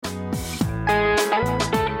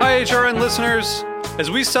HRN listeners.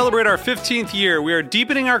 As we celebrate our 15th year, we are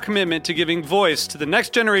deepening our commitment to giving voice to the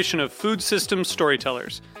next generation of food systems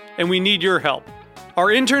storytellers, and we need your help. Our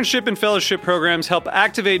internship and fellowship programs help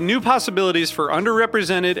activate new possibilities for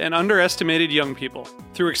underrepresented and underestimated young people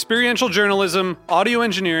through experiential journalism, audio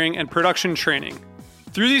engineering, and production training.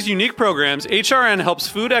 Through these unique programs, HRN helps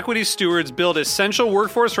food equity stewards build essential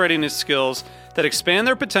workforce readiness skills that expand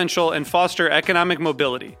their potential and foster economic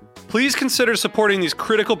mobility. Please consider supporting these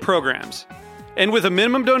critical programs. And with a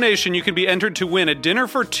minimum donation, you can be entered to win a dinner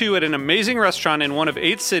for two at an amazing restaurant in one of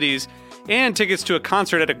 8 cities and tickets to a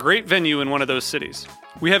concert at a great venue in one of those cities.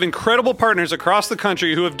 We have incredible partners across the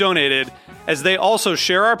country who have donated, as they also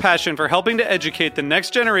share our passion for helping to educate the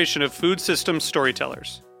next generation of food systems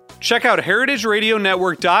storytellers. Check out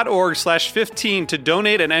heritageradionetwork.org/15 to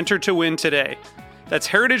donate and enter to win today. That's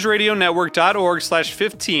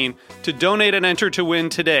heritageradionetwork.org/15 to donate and enter to win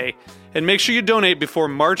today. And make sure you donate before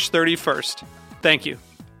March 31st. Thank you.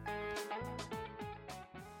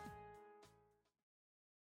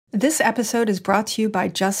 This episode is brought to you by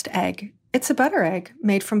Just Egg. It's a butter egg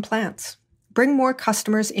made from plants. Bring more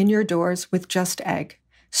customers in your doors with Just Egg.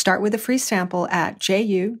 Start with a free sample at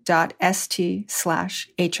ju.st/HRN.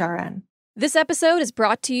 This episode is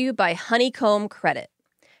brought to you by Honeycomb Credit.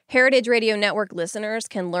 Heritage Radio Network listeners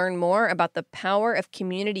can learn more about the power of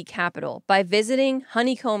community capital by visiting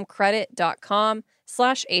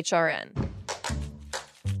honeycombcredit.com/HRN.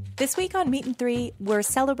 This week on Meat and Three, we're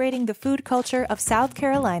celebrating the food culture of South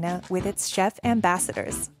Carolina with its chef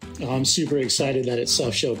ambassadors. I'm super excited that it's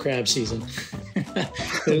soft shell crab season.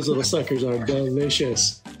 Those little suckers are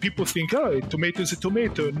delicious. People think, oh, a tomato is a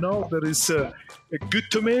tomato. No, there is a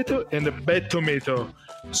good tomato and a bad tomato.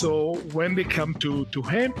 So when they come to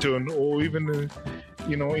Hampton or even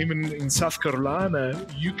in South Carolina,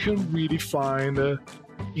 you can really find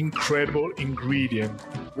incredible ingredient.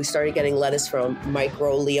 We started getting lettuce from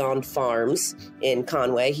Micro Leon Farms in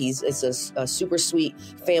Conway. It's a super sweet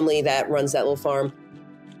family that runs that little farm.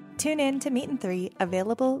 Tune in to Meat and Three,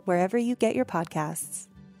 available wherever you get your podcasts.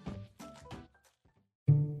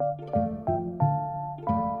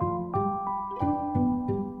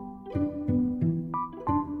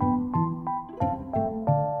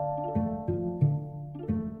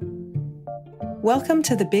 Welcome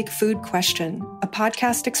to The Big Food Question, a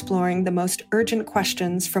podcast exploring the most urgent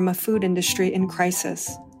questions from a food industry in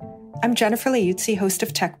crisis. I'm Jennifer Liuzzi, host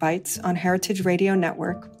of Tech Bites on Heritage Radio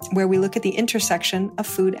Network, where we look at the intersection of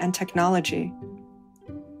food and technology.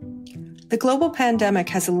 The global pandemic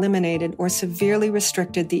has eliminated or severely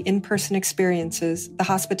restricted the in-person experiences the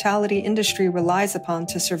hospitality industry relies upon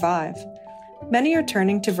to survive. Many are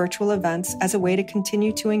turning to virtual events as a way to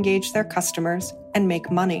continue to engage their customers and make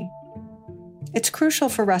money. It's crucial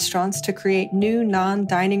for restaurants to create new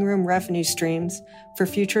non-dining room revenue streams for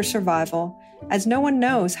future survival, as no one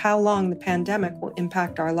knows how long the pandemic will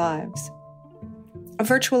impact our lives. A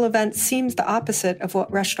virtual event seems the opposite of what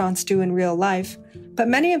restaurants do in real life, but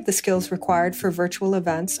many of the skills required for virtual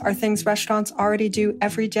events are things restaurants already do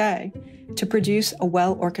every day to produce a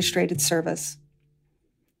well-orchestrated service.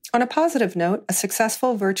 On a positive note, a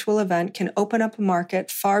successful virtual event can open up a market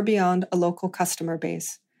far beyond a local customer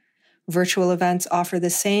base. Virtual events offer the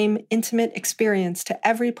same intimate experience to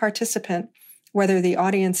every participant, whether the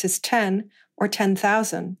audience is 10 or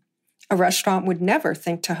 10,000. A restaurant would never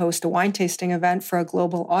think to host a wine tasting event for a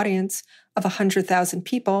global audience of 100,000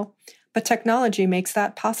 people, but technology makes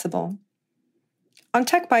that possible. On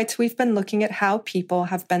Tech Bites, we've been looking at how people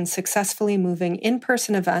have been successfully moving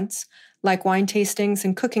in-person events, like wine tastings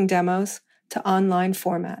and cooking demos, to online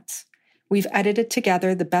formats. We've edited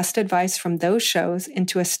together the best advice from those shows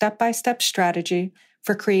into a step-by-step strategy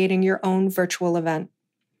for creating your own virtual event.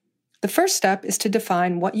 The first step is to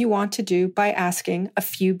define what you want to do by asking a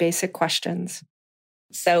few basic questions.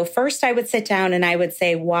 So first I would sit down and I would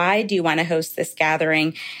say, why do you want to host this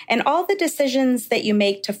gathering? And all the decisions that you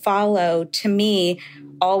make to follow, to me,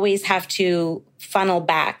 always have to funnel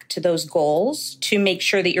back to those goals to make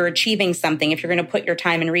sure that you're achieving something. If you're going to put your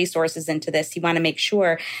time and resources into this, you want to make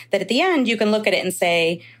sure that at the end you can look at it and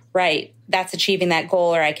say, right, that's achieving that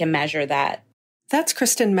goal, or I can measure that. That's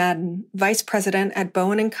Kristen Madden, Vice President at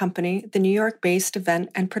Bowen & Company, the New York-based event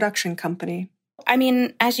and production company. I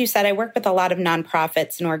mean, as you said, I work with a lot of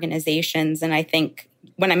nonprofits and organizations, and I think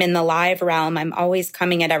when I'm in the live realm, I'm always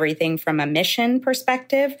coming at everything from a mission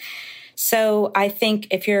perspective. So I think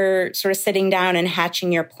if you're sort of sitting down and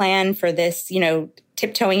hatching your plan for this,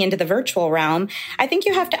 tiptoeing into the virtual realm, I think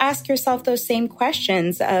you have to ask yourself those same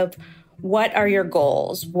questions of What are your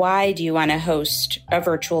goals? Why do you want to host a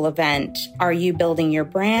virtual event? Are you building your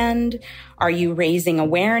brand? Are you raising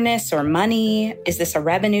awareness or money? Is this a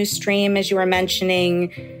revenue stream, as you were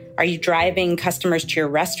mentioning? Are you driving customers to your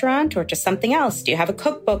restaurant or to something else? Do you have a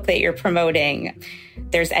cookbook that you're promoting?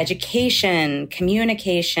 There's education,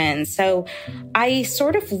 communication. So I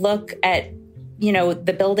sort of look at,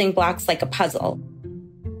 the building blocks like a puzzle.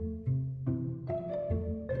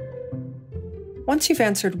 Once you've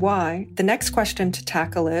answered why, the next question to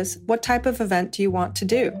tackle is, what type of event do you want to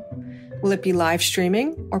do? Will it be live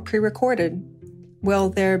streaming or pre-recorded? Will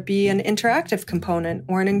there be an interactive component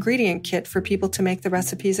or an ingredient kit for people to make the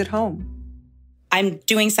recipes at home? I'm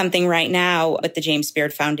doing something right now with the James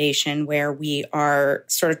Beard Foundation where we are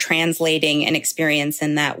sort of translating an experience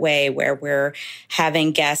in that way, where we're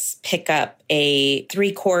having guests pick up a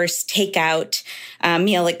 3-course takeout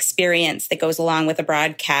meal experience that goes along with a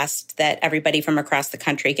broadcast that everybody from across the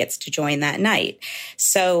country gets to join that night.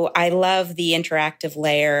 So I love the interactive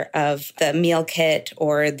layer of the meal kit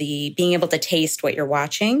or the being able to taste what you're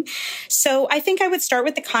watching. So I think I would start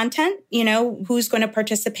with the content, who's going to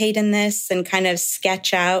participate in this and kind of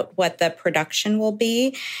sketch out what the production will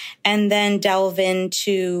be, and then delve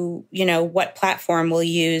into, what platform we'll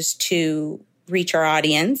use to reach our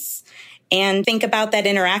audience. And think about that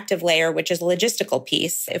interactive layer, which is a logistical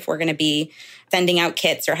piece. If we're going to be sending out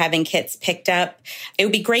kits or having kits picked up, it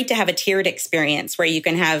would be great to have a tiered experience where you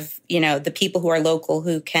can have, the people who are local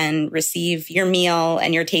who can receive your meal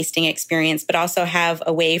and your tasting experience, but also have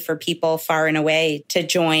a way for people far and away to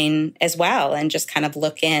join as well and just kind of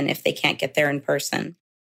look in if they can't get there in person.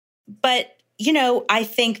 But, I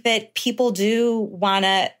think that people do want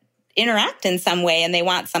to interact in some way and they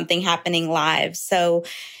want something happening live. So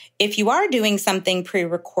if you are doing something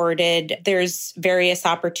pre-recorded, there's various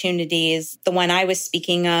opportunities. The one I was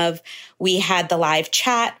speaking of, we had the live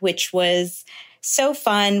chat, which was so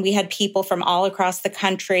fun. We had people from all across the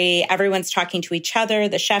country. Everyone's talking to each other.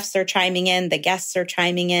 The chefs are chiming in. The guests are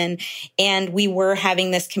chiming in. And we were having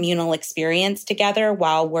this communal experience together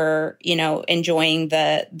while we're, enjoying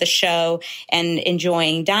the show and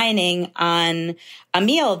enjoying dining on a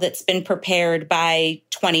meal that's been prepared by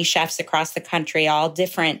 20 chefs across the country, all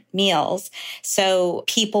different meals. So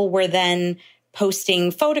people were then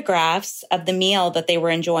posting photographs of the meal that they were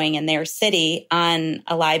enjoying in their city on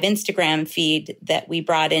a live Instagram feed that we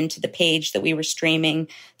brought into the page that we were streaming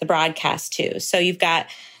the broadcast to. So you've got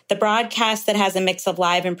the broadcast that has a mix of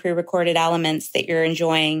live and pre-recorded elements that you're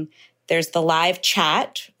enjoying. There's the live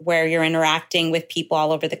chat where you're interacting with people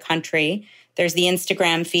all over the country. There's the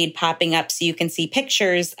Instagram feed popping up so you can see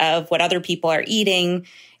pictures of what other people are eating.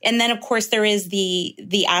 And then, of course, there is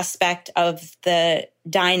the aspect of the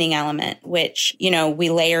dining element, which, we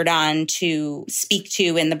layered on to speak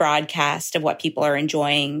to in the broadcast of what people are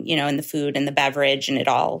enjoying, in the food and the beverage, and it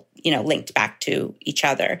all, linked back to each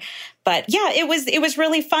other. But yeah, it was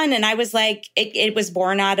really fun. And I was like, it was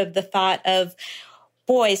born out of the thought of,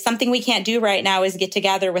 boy, something we can't do right now is get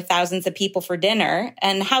together with thousands of people for dinner.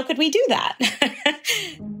 And how could we do that?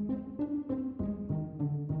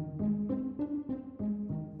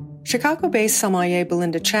 Chicago-based sommelier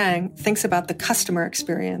Belinda Chang thinks about the customer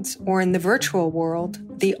experience, or in the virtual world,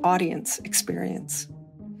 the audience experience.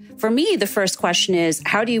 For me, the first question is,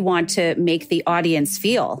 how do you want to make the audience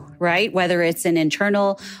feel, right? Whether it's an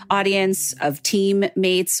internal audience of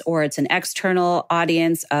teammates or it's an external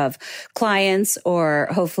audience of clients or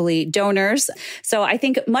hopefully donors. So I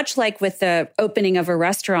think much like with the opening of a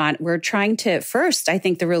restaurant, we're trying to first, I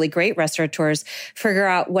think the really great restaurateurs figure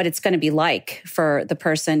out what it's going to be like for the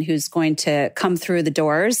person who's going to come through the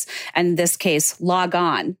doors, and in this case, log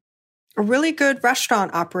on. A really good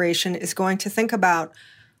restaurant operation is going to think about,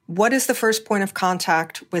 what is the first point of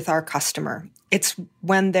contact with our customer? It's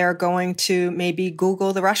when they're going to maybe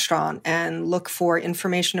Google the restaurant and look for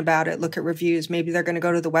information about it, look at reviews. Maybe they're going to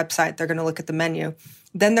go to the website. They're going to look at the menu.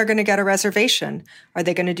 Then they're going to get a reservation. Are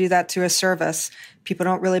they going to do that through a service? People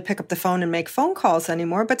don't really pick up the phone and make phone calls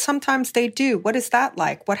anymore, but sometimes they do. What is that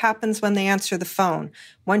like? What happens when they answer the phone?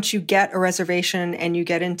 Once you get a reservation and you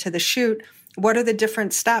get into the shoot, what are the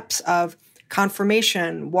different steps of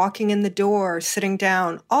confirmation, walking in the door, sitting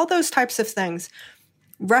down, all those types of things?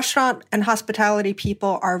 Restaurant and hospitality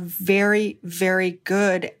people are very, very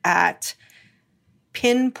good at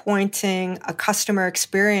pinpointing a customer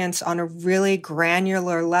experience on a really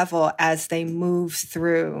granular level as they move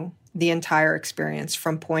through the entire experience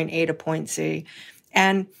from point A to point Z.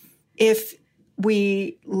 And if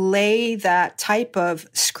we lay that type of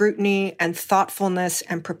scrutiny and thoughtfulness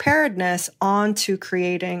and preparedness onto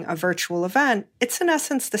creating a virtual event, it's in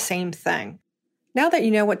essence the same thing. Now that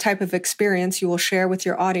you know what type of experience you will share with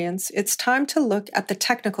your audience, it's time to look at the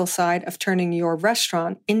technical side of turning your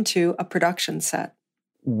restaurant into a production set.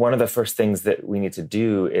 One of the first things that we need to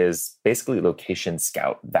do is basically location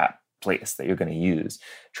scout that place that you're going to use.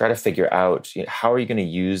 Try to figure out, how are you going to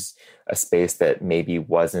use a space that maybe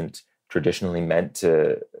wasn't traditionally meant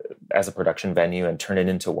to as a production venue and turn it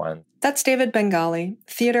into one. That's David Bengali,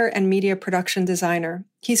 theater and media production designer.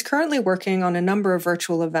 He's currently working on a number of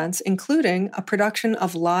virtual events, including a production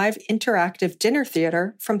of live interactive dinner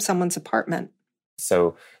theater from someone's apartment.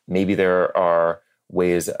 So maybe there are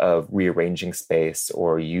ways of rearranging space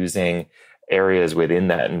or using areas within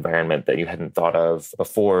that environment that you hadn't thought of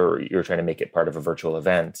before you're trying to make it part of a virtual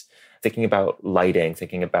event. Thinking about lighting,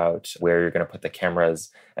 thinking about where you're going to put the cameras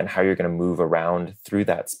and how you're going to move around through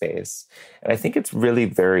that space. And I think it's really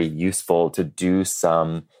very useful to do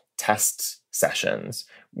some test sessions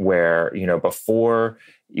where, before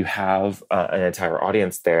you have an entire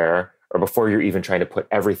audience there, or before you're even trying to put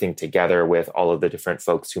everything together with all of the different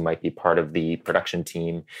folks who might be part of the production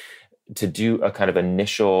team, to do a kind of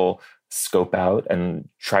initial scope out and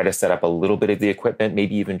try to set up a little bit of the equipment,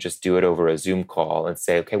 maybe even just do it over a Zoom call and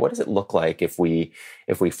say, okay, what does it look like if we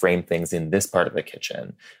frame things in this part of the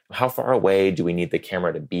kitchen? How far away do we need the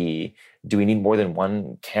camera to be? Do we need more than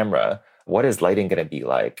one camera? What is lighting going to be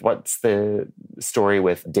like? What's the story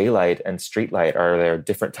with daylight and street light? Are there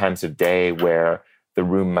different times of day where the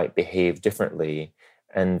room might behave differently?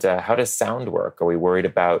 And how does sound work? Are we worried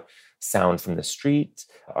about sound from the street?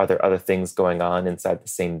 Are there other things going on inside the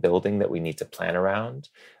same building that we need to plan around?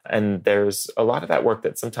 And there's a lot of that work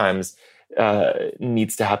that sometimes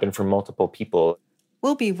needs to happen for multiple people.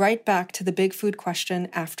 We'll be right back to the big food question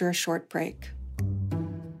after a short break.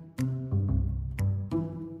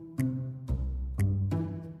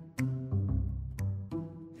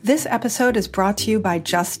 This episode is brought to you by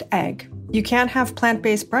Just Egg. You can't have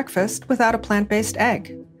plant-based breakfast without a plant-based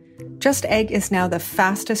egg. Just Egg is now the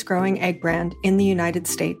fastest growing egg brand in the United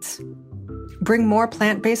States. Bring more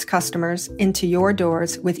plant-based customers into your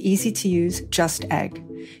doors with easy-to-use Just Egg.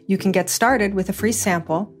 You can get started with a free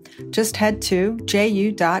sample. Just head to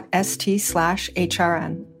ju.st/HRN.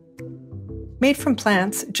 Made from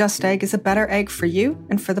plants, Just Egg is a better egg for you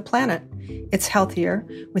and for the planet. It's healthier,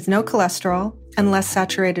 with no cholesterol and less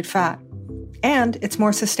saturated fat. And it's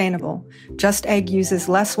more sustainable. Just Egg uses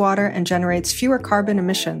less water and generates fewer carbon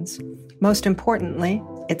emissions. Most importantly,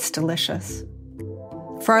 it's delicious.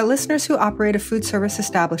 For our listeners who operate a food service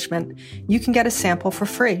establishment, you can get a sample for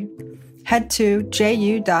free. Head to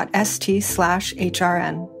ju.st/HRN.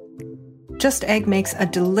 Just Egg makes a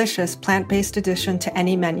delicious plant-based addition to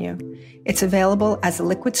any menu. It's available as a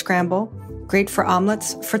liquid scramble, great for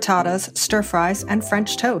omelets, frittatas, stir-fries, and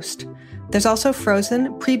French toast. There's also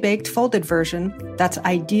frozen, pre-baked folded version that's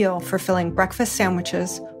ideal for filling breakfast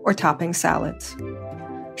sandwiches or topping salads.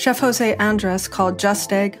 Chef Jose Andres called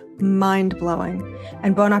Just Egg mind-blowing,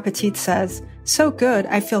 and Bon Appetit says, so good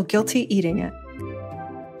I feel guilty eating it.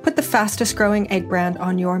 Put the fastest growing egg brand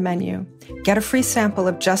on your menu. Get a free sample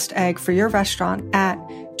of Just Egg for your restaurant at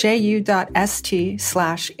ju.st/HRN.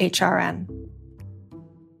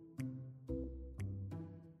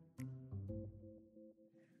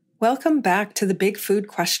 Welcome back to the Big Food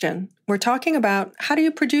Question. We're talking about how do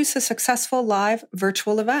you produce a successful live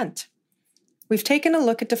virtual event? We've taken a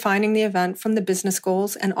look at defining the event from the business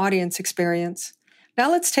goals and audience experience.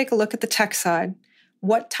 Now let's take a look at the tech side.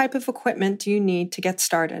 What type of equipment do you need to get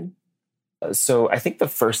started? So I think the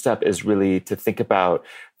first step is really to think about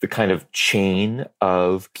the kind of chain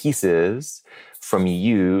of pieces from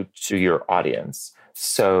you to your audience.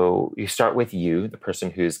 So you start with you, the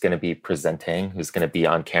person who's going to be presenting, who's going to be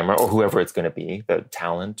on camera, or whoever it's going to be, the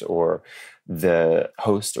talent or the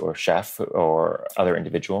host or chef or other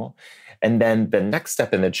individual. And then the next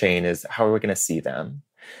step in the chain is how are we going to see them?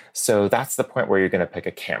 So that's the point where you're going to pick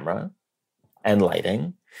a camera and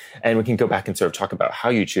lighting. And we can go back and sort of talk about how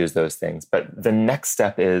you choose those things. But the next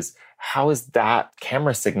step is how is that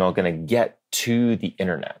camera signal going to get to the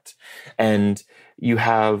internet? And you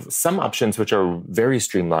have some options which are very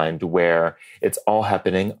streamlined where it's all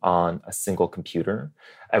happening on a single computer.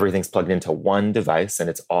 Everything's plugged into one device and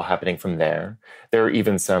it's all happening from there. There are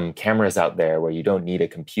even some cameras out there where you don't need a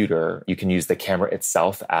computer. You can use the camera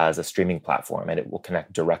itself as a streaming platform and it will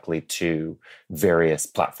connect directly to various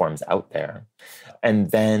platforms out there.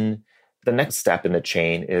 And then the next step in the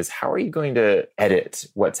chain is how are you going to edit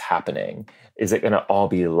what's happening? Is it going to all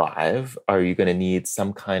be live? Are you going to need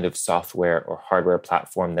some kind of software or hardware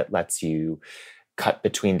platform that lets you cut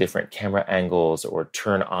between different camera angles or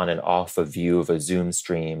turn on and off a view of a Zoom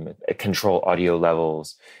stream, control audio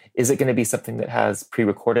levels? Is it going to be something that has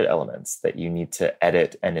pre-recorded elements that you need to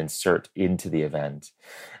edit and insert into the event?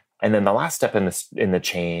 And then the last step in the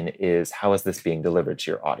chain is, how is this being delivered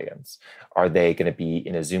to your audience? Are they going to be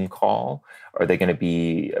in a Zoom call? Are they going to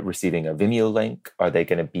be receiving a Vimeo link? Are they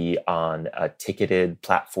going to be on a ticketed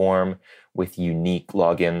platform with unique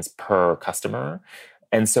logins per customer?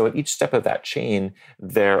 And so at each step of that chain,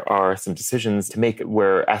 there are some decisions to make.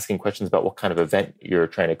 We're asking questions about what kind of event you're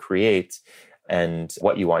trying to create and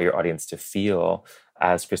what you want your audience to feel,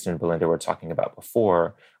 as Kristen and Belinda were talking about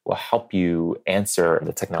before, will help you answer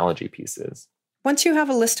the technology pieces. Once you have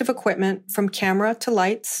a list of equipment, from camera to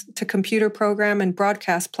lights to computer program and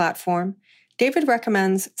broadcast platform, David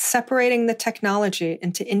recommends separating the technology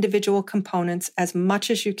into individual components as much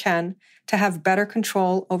as you can to have better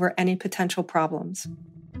control over any potential problems.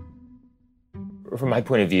 From my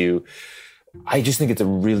point of view, I just think it's a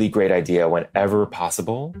really great idea whenever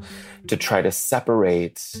possible to try to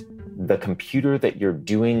separate the computer that you're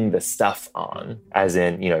doing the stuff on, as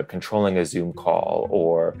in, controlling a Zoom call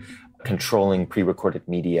or controlling pre-recorded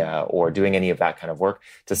media or doing any of that kind of work,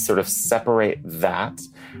 to sort of separate that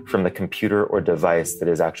from the computer or device that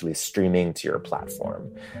is actually streaming to your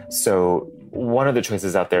platform. So one of the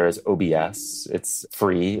choices out there is OBS. It's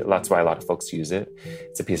free. That's why a lot of folks use it.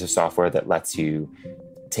 It's a piece of software that lets you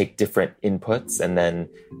take different inputs and then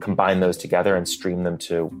combine those together and stream them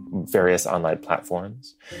to various online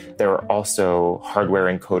platforms. There are also hardware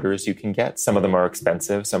encoders you can get. Some of them are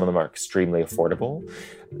expensive. Some of them are extremely affordable.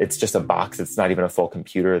 It's just a box. It's not even a full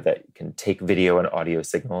computer that can take video and audio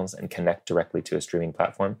signals and connect directly to a streaming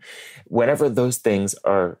platform. Whenever those things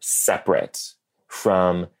are separate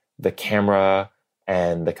from the camera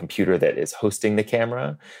and the computer that is hosting the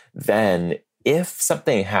camera, then if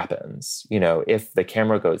something happens, if the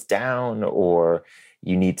camera goes down or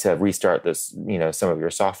you need to restart this, some of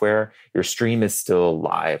your software, your stream is still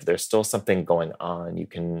live. There's still something going on. You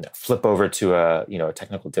can flip over to a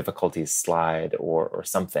technical difficulties slide or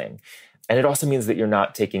something. And it also means that you're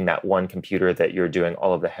not taking that one computer that you're doing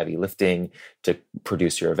all of the heavy lifting to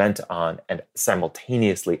produce your event on and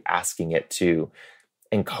simultaneously asking it to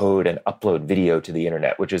encode and upload video to the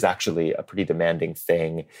internet, which is actually a pretty demanding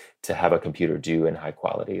thing to have a computer do in high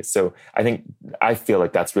quality. So I feel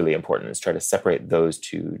like that's really important, is try to separate those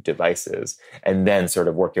two devices and then sort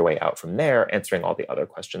of work your way out from there, answering all the other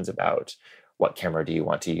questions about what camera do you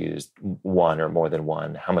want to use, one or more than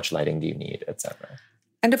one, how much lighting do you need, etc.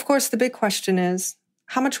 And of course, the big question is,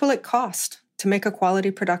 how much will it cost to make a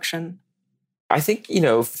quality production? I think,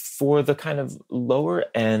 for the kind of lower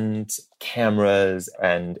end cameras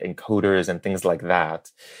and encoders and things like that,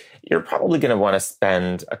 you're probably going to want to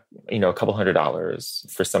spend, a couple $100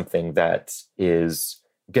 for something that is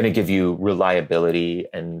going to give you reliability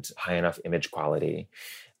and high enough image quality.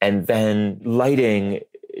 And then lighting,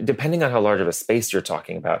 depending on how large of a space you're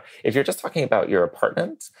talking about. If you're just talking about your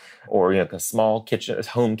apartment or, a small kitchen,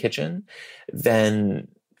 home kitchen, then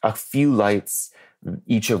a few lights,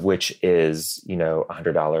 each of which is, $100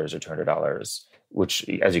 or $200, which,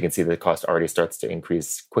 as you can see, the cost already starts to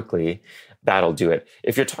increase quickly. That'll do it.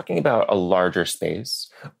 If you're talking about a larger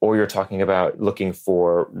space, or you're talking about looking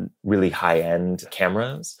for really high-end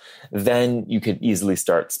cameras, then you could easily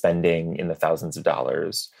start spending in the thousands of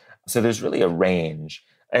dollars. So there's really a range.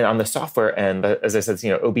 And on the software end, as I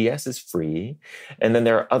said, OBS is free. And then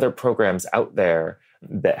there are other programs out there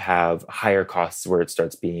that have higher costs where it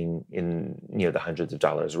starts being in the hundreds of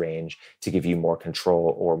dollars range to give you more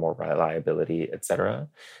control or more reliability, et cetera.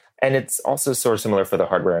 And it's also sort of similar for the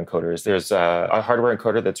hardware encoders. There's a hardware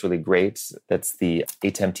encoder that's really great. That's the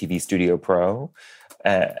ATEM TV Studio Pro.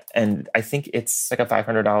 And I think it's like a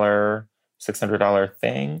 $500, $600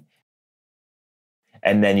 thing.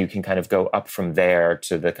 And then you can kind of go up from there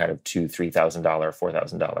to the kind of $2,000, $3,000,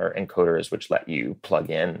 $4,000 encoders, which let you plug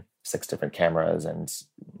in 6 different cameras and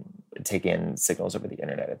take in signals over the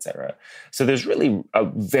internet, et cetera. So there's really a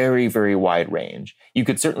very, very wide range. You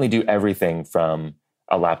could certainly do everything from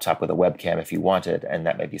a laptop with a webcam if you wanted, and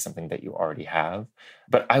that might be something that you already have.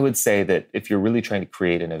 But I would say that if you're really trying to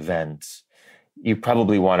create an event, you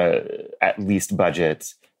probably want to at least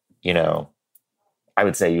budget, I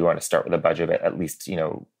would say you want to start with a budget of at least,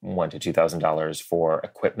 $1,000 to $2,000 for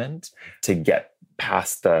equipment to get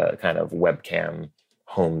past the kind of webcam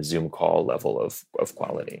home Zoom call level of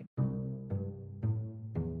quality.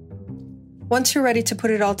 Once you're ready to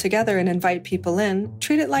put it all together and invite people in,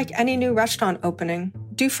 treat it like any new restaurant opening.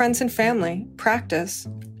 Do friends and family, practice.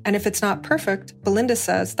 And if it's not perfect, Belinda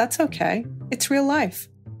says that's okay. It's real life.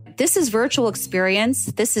 this is virtual experience.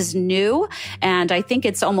 This is new. And I think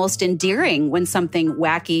it's almost endearing when something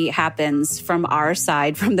wacky happens from our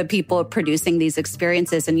side, from the people producing these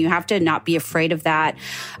experiences. And you have to not be afraid of that.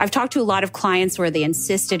 I've talked to a lot of clients where they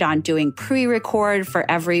insisted on doing pre-record for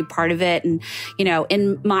every part of it. And, you know,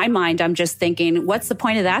 in my mind, I'm just thinking, what's the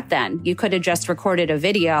point of that then? You could have just recorded a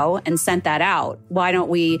video and sent that out. Why don't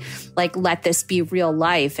we let this be real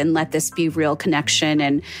life and let this be real connection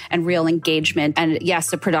and real engagement? And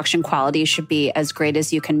yes, the production quality should be as great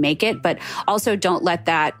as you can make it, but also don't let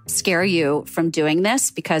that scare you from doing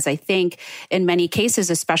this, because I think in many cases,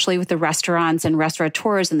 especially with the restaurants and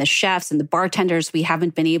restaurateurs and the chefs and the bartenders we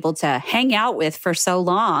haven't been able to hang out with for so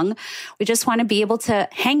long, we just want to be able to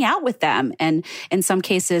hang out with them and in some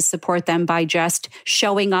cases support them by just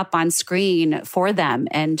showing up on screen for them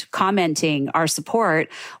and commenting our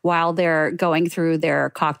support while they're going through their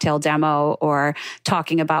cocktail demo or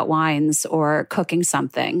talking about wines or cooking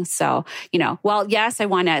something. So, you know, while yes, I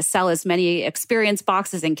want to sell as many experience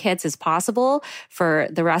boxes and kits as possible for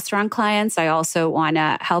the restaurant clients, I also want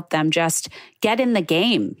to help them just get in the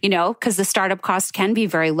game, you know, because the startup costs can be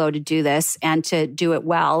very low to do this and to do it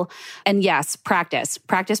well. And yes, practice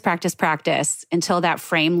until that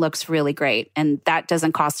frame looks really great. And that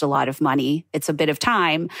doesn't cost a lot of money. It's a bit of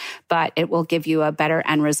time, but it will give you a better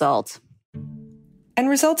end result. And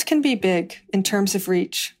results can be big in terms of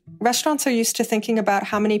reach. Restaurants are used to thinking about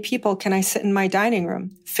how many people can I sit in my dining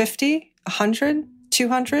room? 50, 100,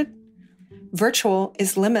 200? Virtual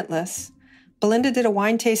is limitless. Belinda did a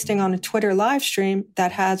wine tasting on a Twitter live stream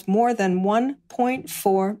that has more than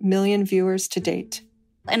 1.4 million viewers to date.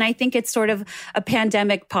 And I think it's sort of a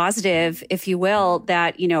pandemic positive, if you will,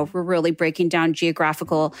 that, you know, we're really breaking down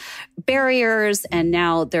geographical barriers. And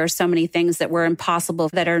now there are so many things that were impossible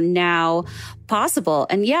that are now possible.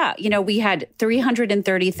 And yeah, you know, we had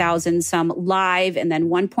 330,000 some live and then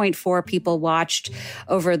 1.4 people watched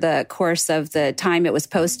over the course of the time it was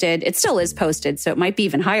posted. It still is posted, so it might be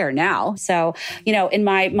even higher now. So, you know, in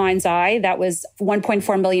my mind's eye, that was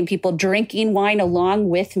 1.4 million people drinking wine along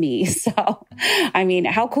with me. So, I mean,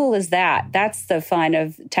 how cool is that? That's the fun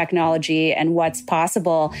of technology and what's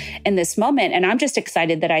possible in this moment. And I'm just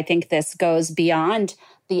excited that I think this goes beyond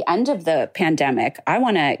the end of the pandemic. I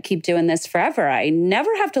want to keep doing this forever. I never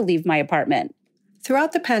have to leave my apartment.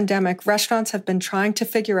 Throughout the pandemic, restaurants have been trying to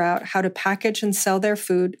figure out how to package and sell their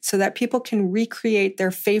food so that people can recreate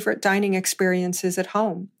their favorite dining experiences at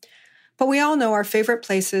home. But we all know our favorite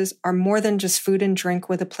places are more than just food and drink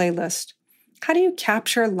with a playlist. How do you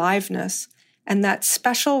capture liveness and that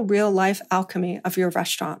special real-life alchemy of your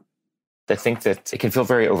restaurant? I think that it can feel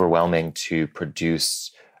very overwhelming to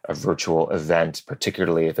produce a virtual event,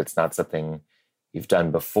 particularly if it's not something you've done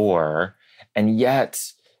before. And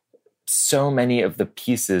yet, so many of the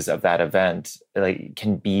pieces of that event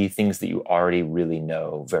can be things that you already really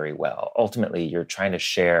know very well. Ultimately, you're trying to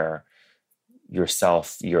share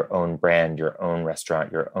yourself, your own brand, your own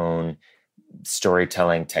restaurant, your own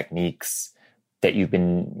storytelling techniques that you've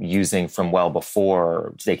been using from well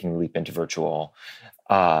before taking the leap into virtual.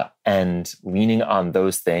 And leaning on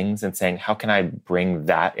those things and saying, how can I bring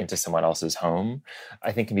that into someone else's home,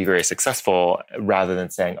 I think can be very successful, rather than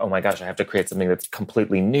saying, oh my gosh, I have to create something that's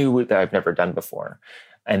completely new that I've never done before.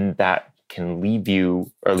 And that can leave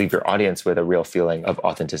you or leave your audience with a real feeling of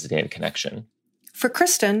authenticity and connection. For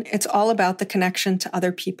Kristen, it's all about the connection to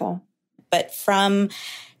other people. But from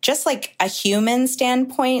just like a human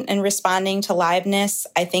standpoint and responding to liveness,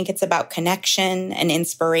 I think it's about connection and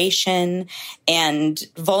inspiration and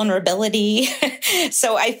vulnerability.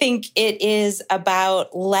 So I think it is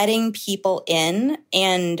about letting people in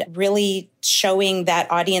and really showing that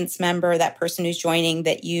audience member, that person who's joining,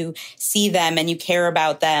 that you see them and you care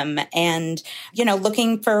about them, and, you know,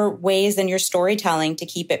 looking for ways in your storytelling to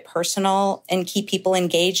keep it personal and keep people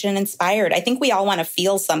engaged and inspired. I think we all want to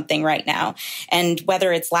feel something right now. And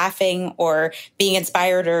whether it's laughing or being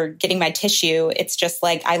inspired or getting my tissue, it's just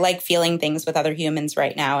like, I like feeling things with other humans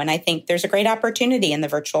right now. And I think there's a great opportunity in the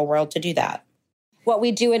virtual world to do that. What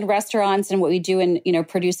we do in restaurants and what we do in, you know,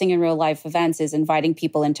 producing in real life events is inviting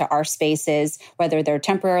people into our spaces, whether they're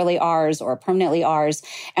temporarily ours or permanently ours,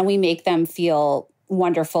 and we make them feel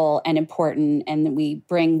wonderful and important, and we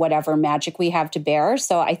bring whatever magic we have to bear.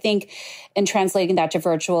 So I think in translating that to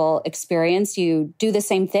virtual experience, you do the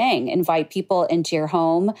same thing, invite people into your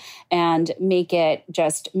home and make it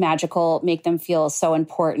just magical, make them feel so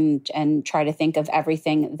important, and try to think of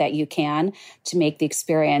everything that you can to make the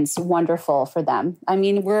experience wonderful for them. I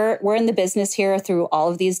mean, we're in the business here through all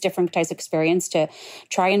of these different types of experience to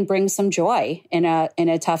try and bring some joy in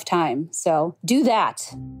a tough time. So do that.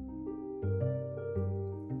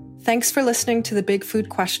 Thanks for listening to The Big Food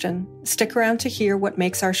Question. Stick around to hear what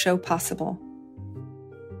makes our show possible.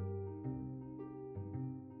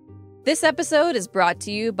 This episode is brought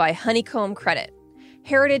to you by Honeycomb Credit.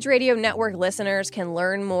 Heritage Radio Network listeners can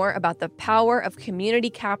learn more about the power of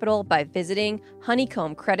community capital by visiting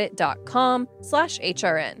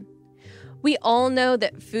honeycombcredit.com/HRN. We all know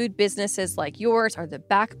that food businesses like yours are the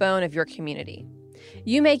backbone of your community.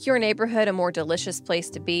 You make your neighborhood a more delicious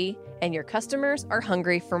place to be, and your customers are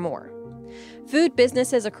hungry for more. Food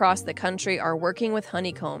businesses across the country are working with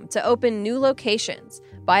Honeycomb to open new locations,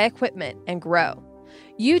 buy equipment, and grow.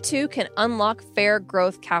 You too can unlock fair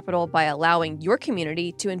growth capital by allowing your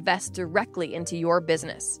community to invest directly into your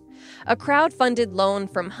business. A crowd-funded loan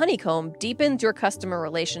from Honeycomb deepens your customer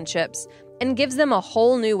relationships and gives them a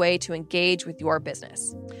whole new way to engage with your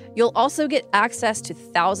business. You'll also get access to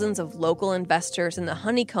thousands of local investors in the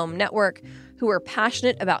Honeycomb network who are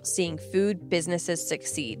passionate about seeing food businesses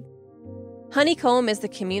succeed. Honeycomb is the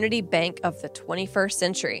community bank of the 21st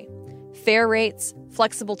century. Fair rates,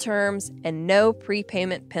 flexible terms, and no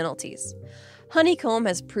prepayment penalties. Honeycomb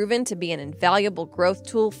has proven to be an invaluable growth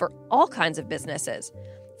tool for all kinds of businesses,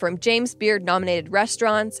 from James Beard-nominated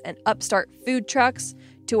restaurants and upstart food trucks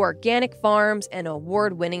to organic farms and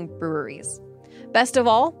award-winning breweries. Best of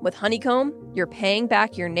all, with Honeycomb, you're paying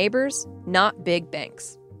back your neighbors, not big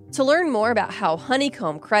banks. To learn more about how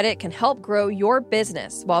Honeycomb Credit can help grow your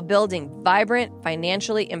business while building vibrant,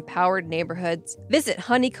 financially empowered neighborhoods, visit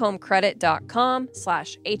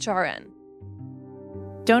honeycombcredit.com/HRN.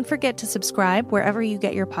 Don't forget to subscribe wherever you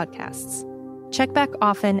get your podcasts. Check back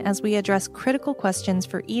often as we address critical questions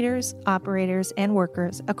for eaters, operators, and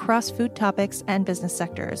workers across food topics and business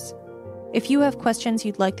sectors. If you have questions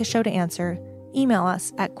you'd like the show to answer, email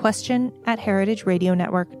us at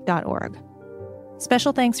question@heritageradionetwork.org.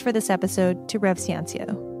 Special thanks for this episode to Rev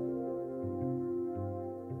Ciancio.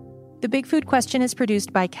 The Big Food Question is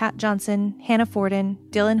produced by Kat Johnson, Hannah Forden,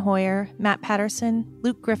 Dylan Hoyer, Matt Patterson,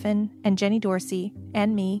 Luke Griffin, and Jenny Dorsey,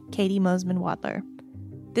 and me, Katie Mosman-Wadler.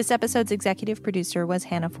 This episode's executive producer was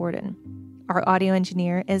Hannah Forden. Our audio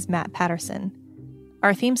engineer is Matt Patterson.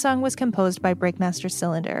 Our theme song was composed by Breakmaster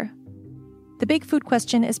Cylinder. The Big Food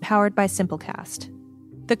Question is powered by Simplecast.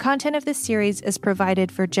 The content of this series is provided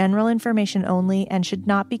for general information only and should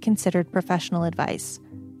not be considered professional advice.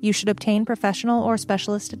 You should obtain professional or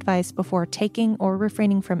specialist advice before taking or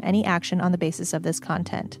refraining from any action on the basis of this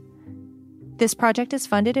content. This project is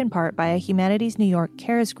funded in part by a Humanities New York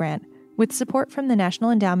CARES grant with support from the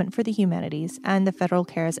National Endowment for the Humanities and the Federal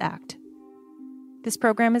CARES Act. This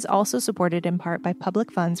program is also supported in part by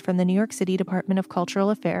public funds from the New York City Department of Cultural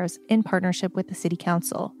Affairs in partnership with the City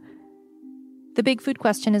Council. The Big Food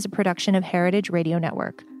Question is a production of Heritage Radio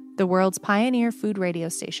Network, the world's pioneer food radio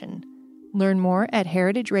station. Learn more at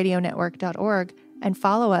heritageradionetwork.org and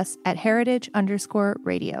follow us at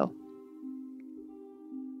heritage_radio.